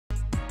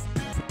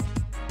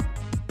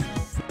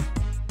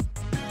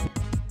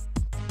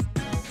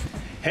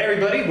Hey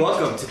everybody,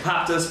 welcome to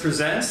Popdust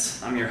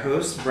Presents. I'm your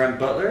host, Brent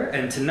Butler,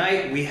 and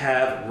tonight we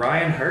have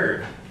Ryan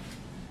Hurd.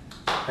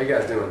 How you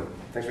guys doing?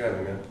 Thanks for having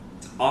me, man.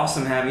 It's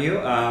awesome having you.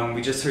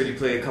 We just heard you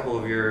play a couple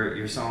of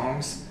your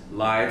songs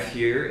live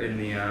here in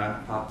the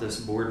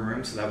Popdust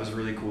boardroom, so that was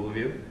really cool of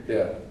you.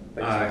 Yeah.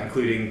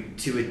 Including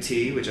To a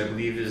T, which I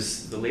believe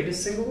is the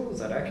latest single. Is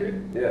that accurate?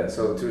 Yeah,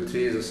 so To a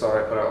T is a song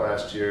I put out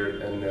last year,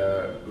 and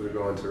we were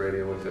going to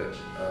radio with it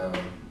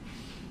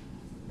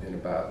in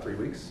about 3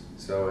 weeks.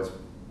 So it's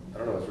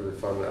really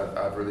fun.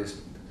 I've released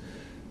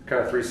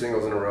kind of 3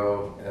 singles in a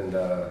row, and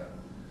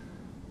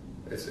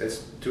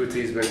it's To a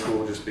T's been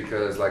cool just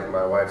because like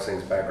my wife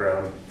sings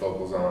background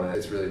vocals on it.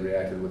 It's really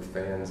reacted with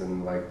fans,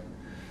 and like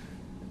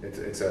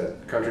it's a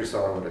country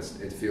song, but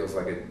it feels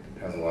like it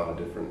has a lot of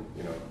different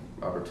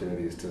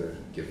opportunities to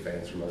get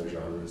fans from other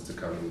genres to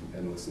come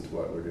and listen to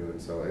what we're doing.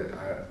 So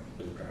I'm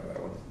really proud of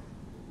that one.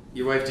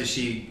 Your wife, does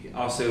she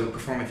also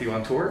perform with you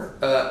on tour?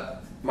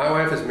 My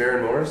wife is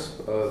Maren Morris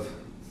of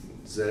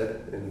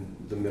Zed in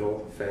the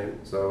Middle fame.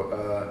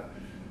 So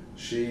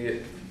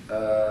she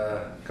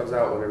comes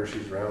out whenever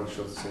she's around.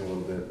 She'll sing a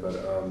little bit, but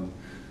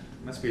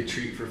it must be a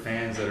treat for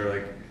fans that are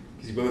like,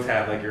 because you both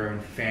have like your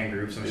own fan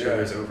groups. I'm sure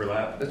there's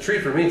overlap. A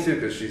treat for me too,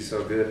 because she's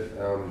so good.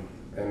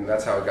 And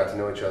that's how we got to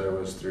know each other,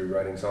 was through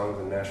writing songs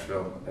in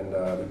Nashville. And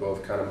we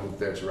both kind of moved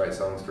there to write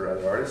songs for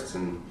other artists,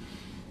 and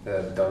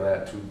have done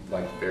that to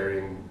like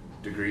varying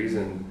degrees.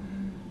 And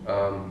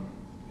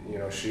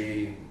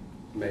she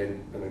made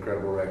an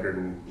incredible record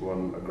and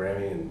won a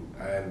Grammy, and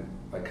I'm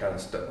like kind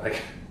of stuck.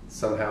 Like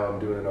somehow I'm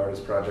doing an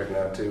artist project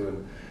now too,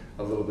 and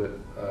a little bit,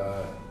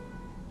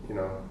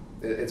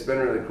 it's been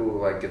really cool to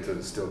like get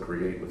to still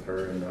create with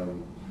her.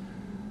 And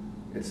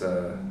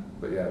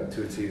but yeah,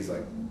 To a T's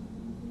like.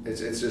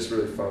 It's just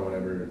really fun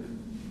whenever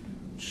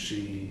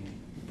she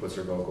puts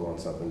her vocal on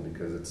something,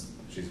 because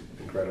she's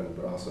incredible,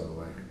 but also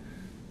like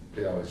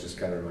it always just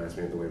kind of reminds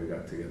me of the way we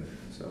got together.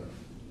 So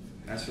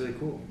that's really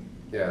cool.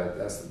 Yeah,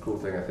 that's the cool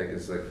thing I think,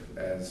 is like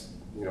as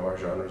our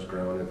genre's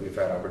grown, and we've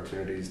had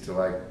opportunities to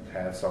like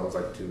have songs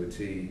like To a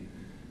T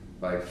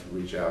like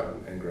reach out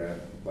and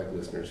grab like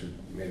listeners who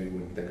maybe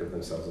wouldn't think of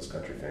themselves as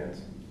country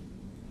fans.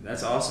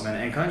 That's awesome,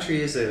 and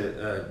country is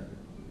a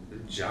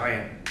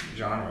giant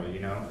genre,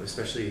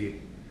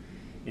 especially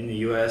in the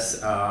U.S.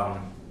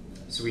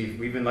 So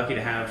we've been lucky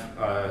to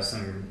have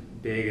some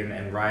big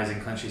and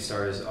rising country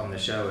stars on the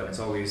show, and it's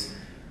always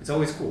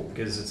cool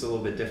because it's a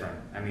little bit different.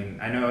 I mean,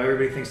 I know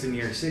everybody thinks that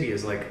New York City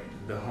is like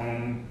the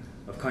home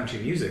of country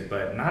music,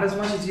 but not as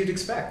much as you'd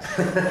expect.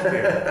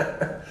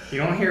 You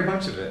don't hear a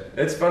bunch of it.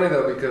 It's funny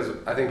though, because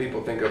I think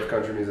people think of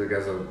country music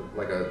as a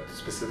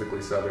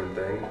specifically Southern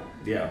thing.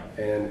 Yeah.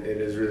 And it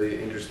is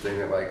really interesting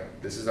that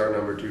like this is our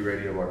 #2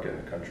 radio market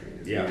in the country.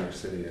 It's New York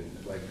City,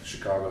 and like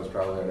Chicago is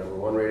probably our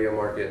 #1 radio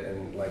market,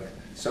 and like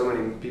so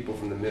many people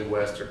from the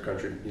Midwest are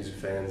country music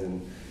fans,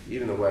 and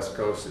even the West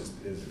Coast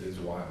is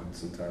wild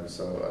sometimes.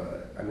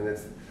 So I mean,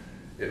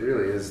 it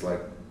really is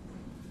like.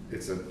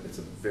 It's a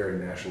very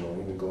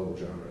national, even global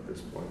genre at this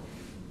point.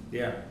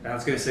 Yeah, I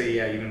was gonna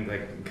say even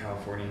like in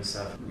California and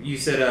stuff. You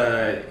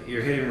said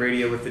you're hitting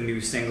radio with the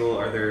new single.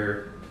 Are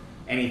there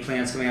any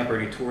plans coming up or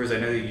any tours? I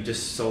know that you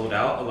just sold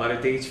out a lot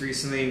of dates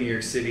recently. New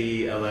York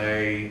City,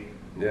 LA,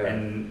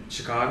 and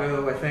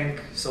Chicago, I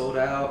think, sold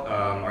out.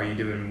 Are you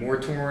doing more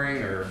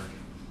touring or?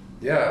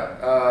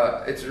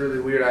 Yeah, it's really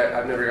weird.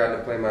 I've never gotten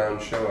to play my own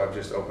show. I've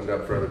just opened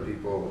up for other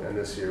people, and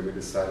this year we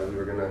decided we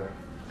were gonna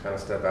kind of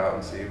step out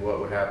and see what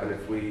would happen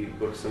if we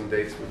booked some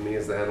dates with me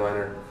as the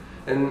headliner.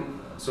 And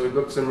so we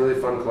booked some really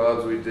fun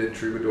clubs. We did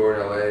Troubadour in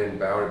LA and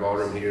Bowery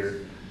Ballroom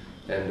here,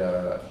 and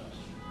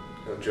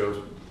Joe's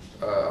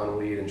on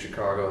Weed in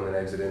Chicago, and then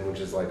Exit In, which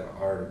is like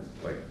our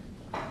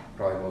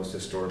probably most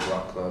historic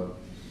rock club.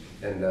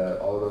 And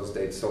all of those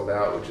dates sold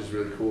out, which is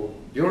really cool.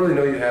 You don't really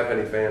know you have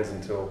any fans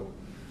until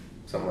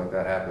something like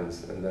that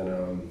happens. And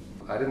then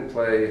I didn't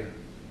play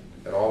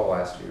at all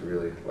last year,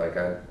 really. Like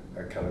I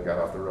kind of got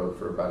off the road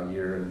for about a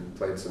year and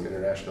played some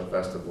international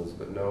festivals,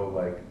 but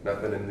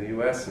nothing in the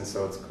U.S. And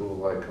so it's cool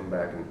to like come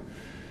back and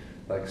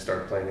like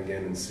start playing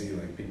again and see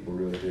like people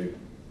really dig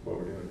what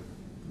we're doing.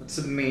 What's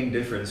the main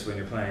difference when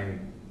you're playing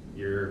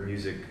your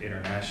music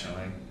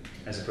internationally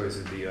as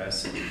opposed to the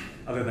U.S.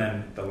 other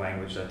than the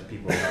language that the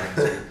people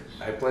speak?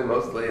 I play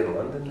mostly in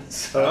London,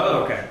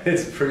 so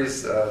it's pretty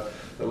the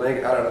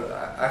language. I don't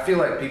know. I feel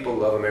like people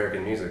love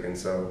American music, and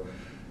so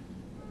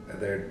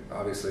they're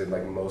obviously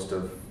like most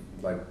of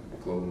like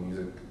global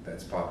music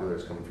that's popular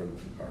is coming from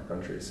our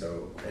country.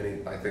 So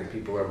I think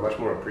people are much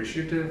more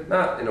appreciative,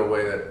 not in a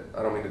way that,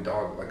 I don't mean to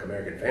dog like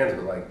American fans,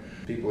 but like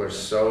people are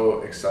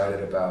so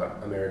excited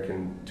about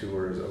American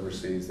tours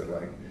overseas that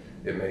like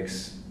it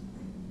makes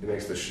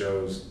the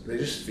shows, they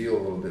just feel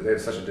a little bit, they have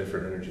such a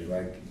different energy.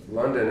 Like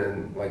London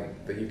and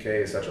like the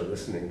UK is such a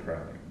listening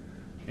crowd.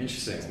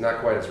 Interesting. It's not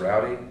quite as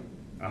rowdy.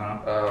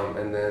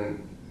 And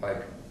then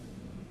like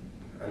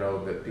I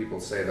know that people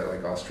say that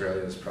like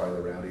Australia is probably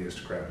the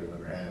rowdiest crowd you'll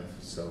ever have.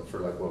 So for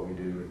like what we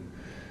do,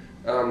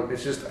 and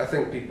it's just, I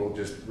think people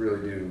just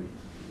really do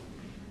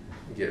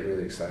get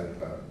really excited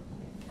about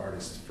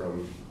artists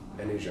from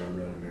any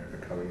genre in America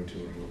coming to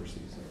touring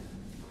overseas.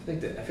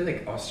 I feel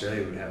like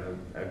Australia would have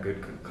a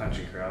good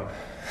country crowd.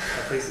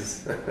 That place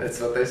is.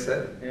 That's what they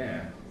said.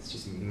 Yeah, it's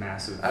just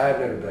massive. I've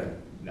never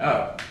been.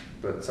 No.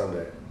 But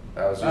someday.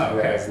 I was using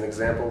that as an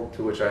example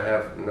to which I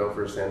have no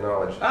first-hand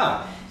knowledge.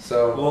 Ah.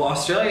 So. Well,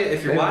 Australia,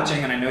 if you're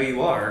watching, and I know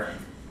you are.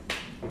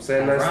 I'm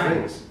saying nice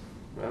things.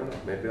 I don't know.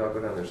 Maybe I'll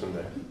go down there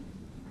someday.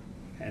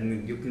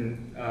 And you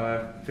can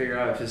figure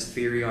out if his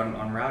theory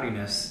on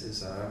rowdiness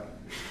is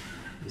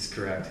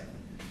correct.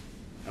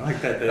 I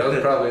like that. That was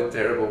probably a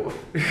terrible.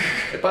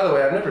 By the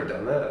way, I've never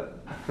done that.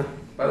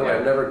 By the way,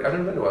 I've never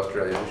been to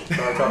Australia. We should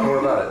probably talk more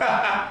about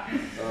it.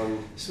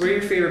 So, what are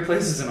your favorite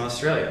places in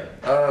Australia?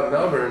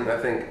 Melbourne. I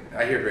think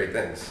I hear great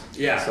things.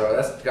 Yeah. So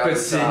that's got. But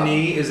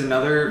Sydney is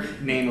another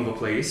name of a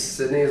place.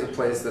 Sydney is a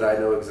place that I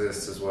know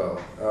exists as well.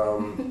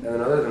 And then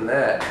other than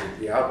that,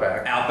 the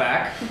Outback.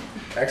 Outback.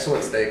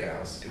 Excellent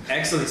steakhouse.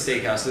 Excellent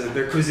steakhouse.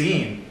 Their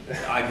cuisine,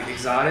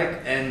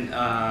 exotic and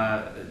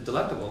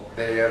delectable.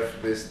 They have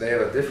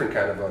a different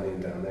kind of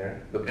onion down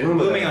there. The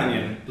blooming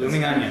onion.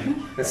 Blooming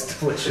onion. It's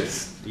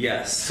delicious.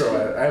 Yes.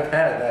 So I've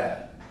had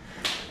that.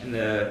 And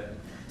is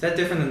that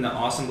different than the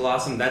Awesome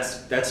Blossom?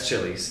 That's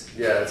Chili's.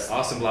 Yeah.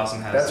 Awesome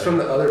Blossom has. That's from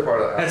the other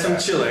part of the Outback. That's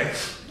from Chile.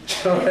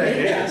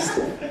 Chile. Yes.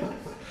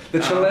 The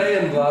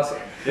Chilean blossom.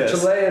 Yes.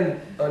 Chilean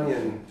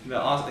onion.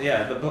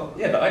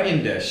 The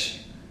onion dish.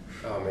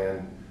 Oh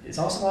man. Is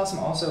Awesome Blossom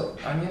also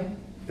onion?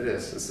 It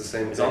is. It's the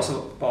same thing. It's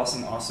also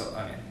Blossom, also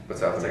onion. But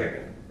South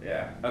American.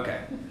 Yeah.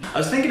 Okay. I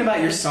was thinking about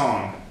your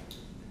song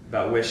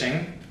about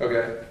wishing.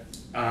 Okay.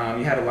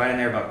 You had a line in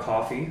there about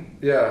coffee.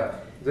 Yeah.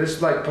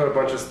 There's like put a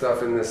bunch of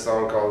stuff in this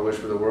song called "Wish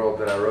for the World"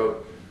 that I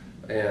wrote,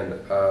 and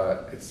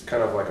it's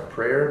kind of like a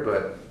prayer,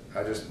 but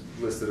I just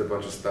listed a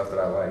bunch of stuff that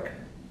I like.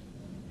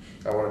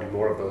 I want to do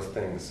more of those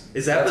things.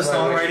 Is that what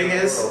songwriting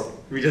is?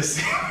 We just.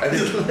 I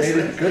think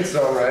maybe good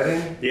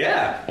songwriting.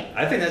 Yeah,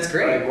 I think that's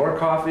great. Like more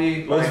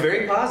coffee. Well, it's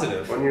very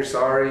positive. When you're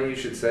sorry, you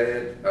should say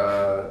it.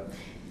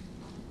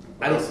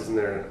 What else is in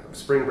there?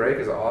 Spring break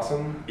is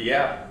awesome.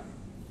 Yeah.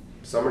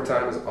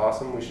 Summertime is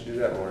awesome. We should do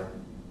that more.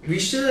 We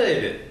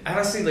should.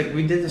 Honestly, like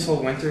we did this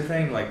whole winter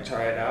thing, like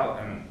try it out,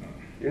 and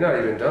you're not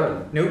even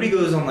done. Nobody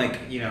goes on like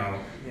you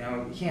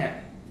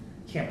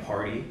can't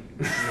party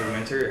in the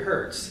winter. It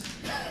hurts,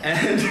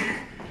 and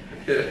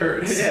it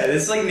hurts. Yeah,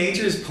 it's like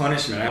nature's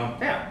punishment.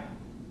 Yeah.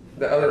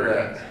 The other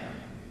that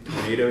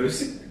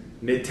tornadoes,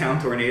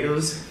 midtown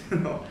tornadoes.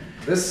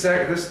 This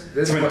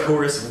when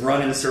tourists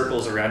run in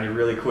circles around you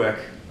really quick,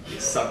 get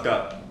sucked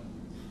up.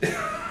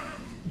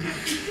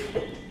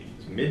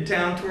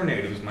 Midtown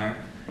tornadoes, man.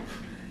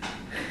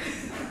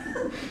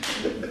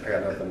 I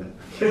got nothing.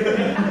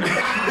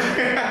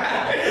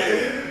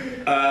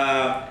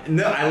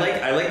 No,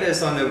 I like that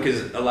song though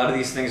because a lot of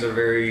these things are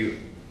very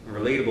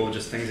relatable,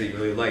 just things that you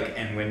really like.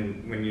 And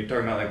when you're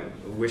talking about like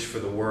 "Wish for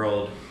the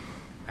World,"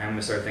 I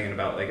almost start thinking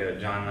about like a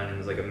John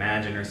Lennon's like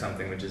 "Imagine" or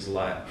something, which is a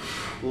lot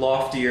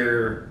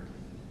loftier,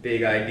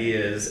 big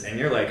ideas. And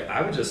you're like,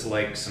 I would just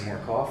like some more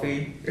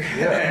coffee.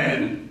 Yeah.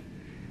 And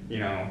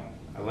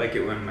I like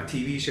it when my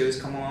TV shows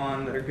come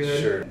on that are good.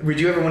 Sure. Would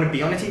you ever want to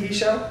be on a TV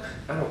show?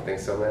 I don't think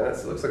so, man.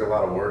 That looks like a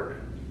lot of work.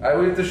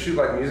 We have to shoot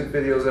like music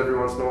videos every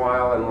once in a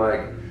while, and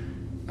like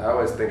I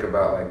always think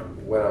about like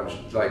when I'm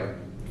like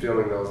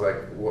filming those, like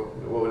what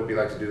would it be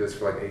like to do this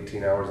for like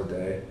 18 hours a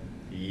day?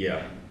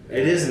 Yeah,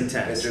 it is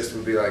intense. It just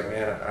would be like,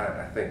 man,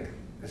 I think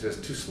it's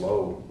just too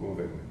slow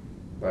moving,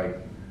 like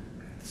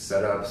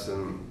setups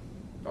and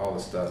all the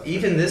stuff.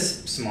 Even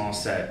this small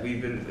set,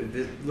 we've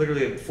been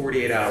literally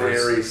 48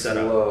 hours.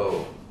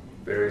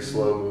 Very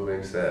slow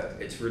moving set.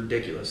 It's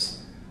ridiculous.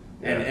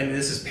 Yeah. And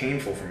this is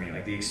painful for me.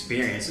 Like the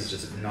experience is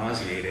just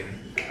nauseating.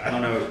 I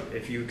don't know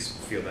if you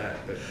feel that,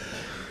 but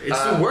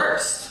it's the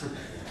worst.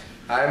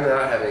 I'm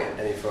not having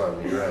any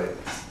fun. You're right.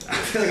 I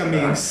feel like I'm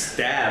being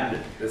stabbed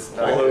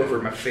all over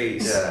my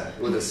face. Yeah,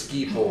 with a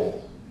ski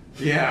pole.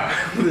 Yeah,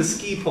 with a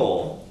ski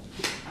pole.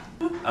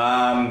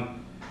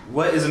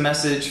 What is a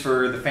message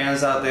for the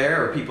fans out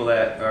there, or people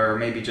that are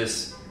maybe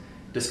just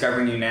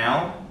discovering you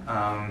now?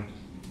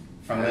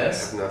 From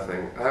this? I have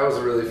nothing. That was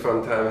a really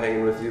fun time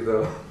hanging with you,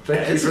 though.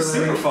 It's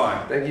super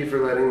fun. Thank you for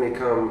letting me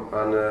come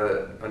on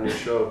your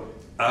show.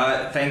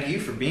 Thank you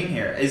for being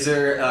here. Is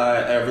there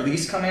a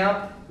release coming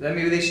up that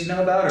maybe they should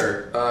know about,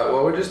 or?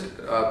 Well, we're just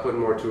putting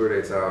more tour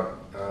dates out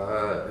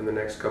in the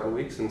next couple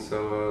weeks, and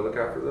so look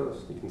out for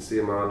those. You can see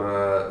them on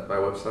my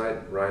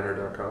website,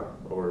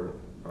 ryanhurd.com, or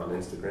on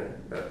Instagram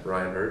at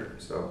ryanhurd.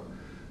 So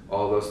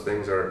all those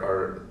things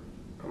are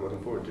I'm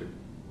looking forward to.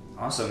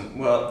 Awesome.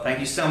 Well, thank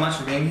you so much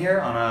for being here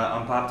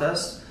on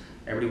Popdust.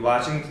 Everybody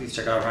watching, please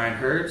check out Ryan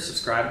Hurd.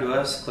 Subscribe to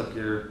us. Click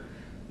your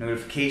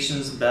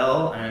notifications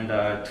bell and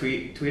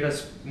tweet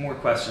us more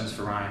questions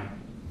for Ryan.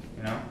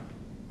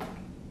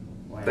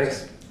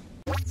 Thanks.